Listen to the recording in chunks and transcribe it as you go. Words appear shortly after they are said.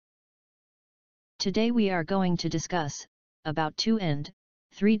Today we are going to discuss about 2 and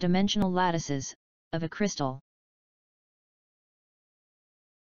 3-dimensional lattices of a crystal.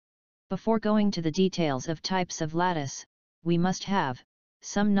 Before going to the details of types of lattice, we must have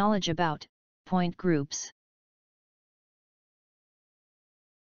some knowledge about point groups.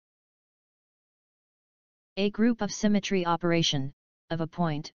 A group of symmetry operation of a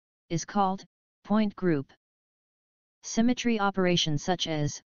point is called point group. Symmetry operations such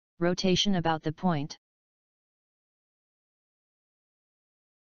as rotation about the point,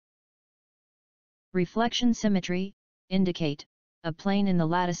 reflection symmetry, indicate a plane in the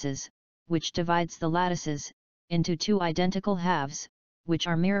lattices, which divides the lattices into two identical halves, which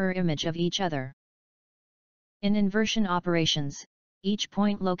are mirror image of each other. In inversion operations, each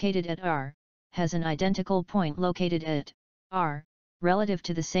point located at R has an identical point located at R, relative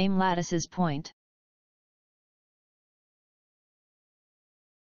to the same lattice's point.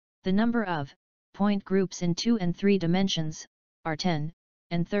 The number of point groups in 2 and 3 dimensions are 10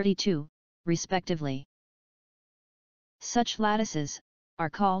 and 32, respectively. Such lattices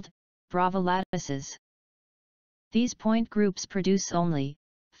are called Brava lattices. These point groups produce only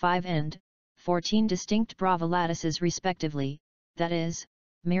 5 and 14 distinct Brava lattices respectively, that is,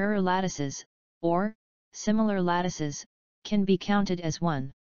 mirror lattices, or similar lattices, can be counted as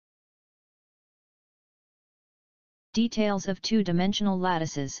one. Details of 2-dimensional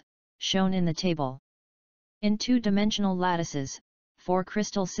lattices, shown in the table. In 2-dimensional lattices, 4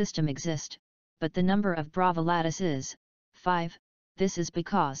 crystal system exist, but the number of Brava lattice is 5, this is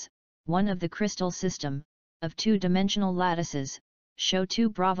because one of the crystal system of 2-dimensional lattices show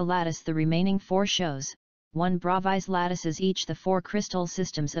 2 Brava lattice, the remaining 4 shows 1 Bravais lattices. Each the 4 crystal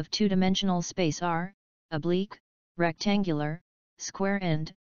systems of 2-dimensional space are oblique, rectangular, square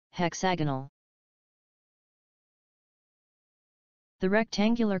and hexagonal. The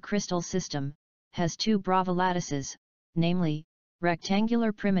rectangular crystal system has 2 Brava lattices, namely,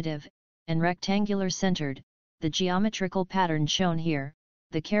 rectangular primitive and rectangular centered. The geometrical pattern shown here,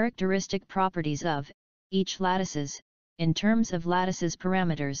 the characteristic properties of each lattices, in terms of lattices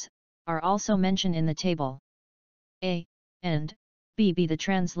parameters, are also mentioned in the table. A and B be the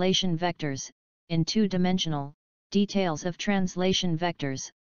translation vectors, in 2-dimensional, details of translation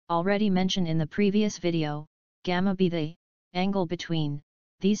vectors, already mentioned in the previous video. Gamma be the angle between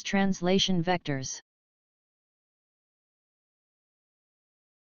these translation vectors.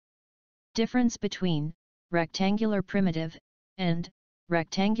 Difference between rectangular primitive and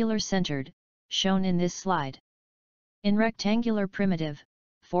rectangular centered, shown in this slide. In rectangular primitive,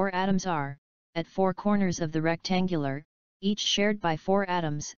 4 atoms are at 4 corners of the rectangular, each shared by 4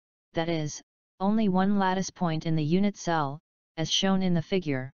 atoms, that is, only one lattice point in the unit cell, as shown in the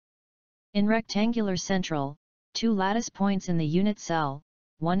figure. In rectangular central, 2 lattice points in the unit cell,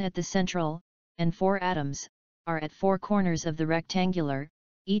 one at the central, and 4 atoms, are at 4 corners of the rectangular,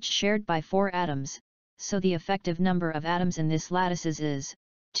 each shared by 4 atoms, so the effective number of atoms in this lattices is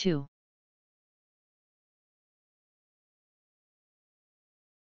 2.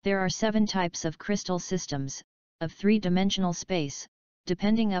 There are 7 types of crystal systems of 3-dimensional space,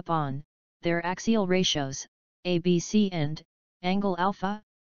 depending upon their axial ratios, A, B, C and angle alpha,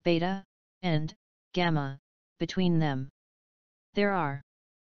 beta, and gamma, between them. There are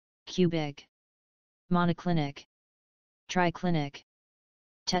cubic, monoclinic, triclinic,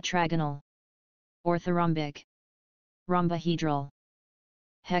 tetragonal, orthorhombic, rhombohedral,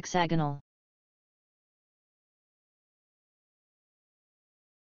 hexagonal.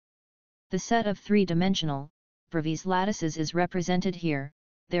 The set of 3-dimensional Bravais lattices is represented here.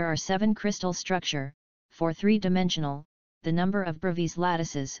 There are 7 crystal structure for 3-dimensional. The number of Bravais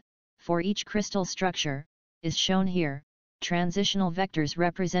lattices for each crystal structure is shown here. Transitional vectors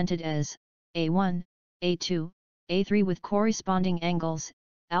represented as A1, A2, A3 with corresponding angles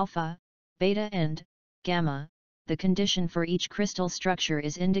alpha, beta and gamma. The condition for each crystal structure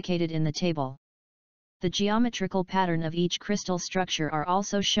is indicated in the table. The geometrical pattern of each crystal structure are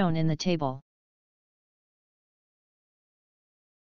also shown in the table.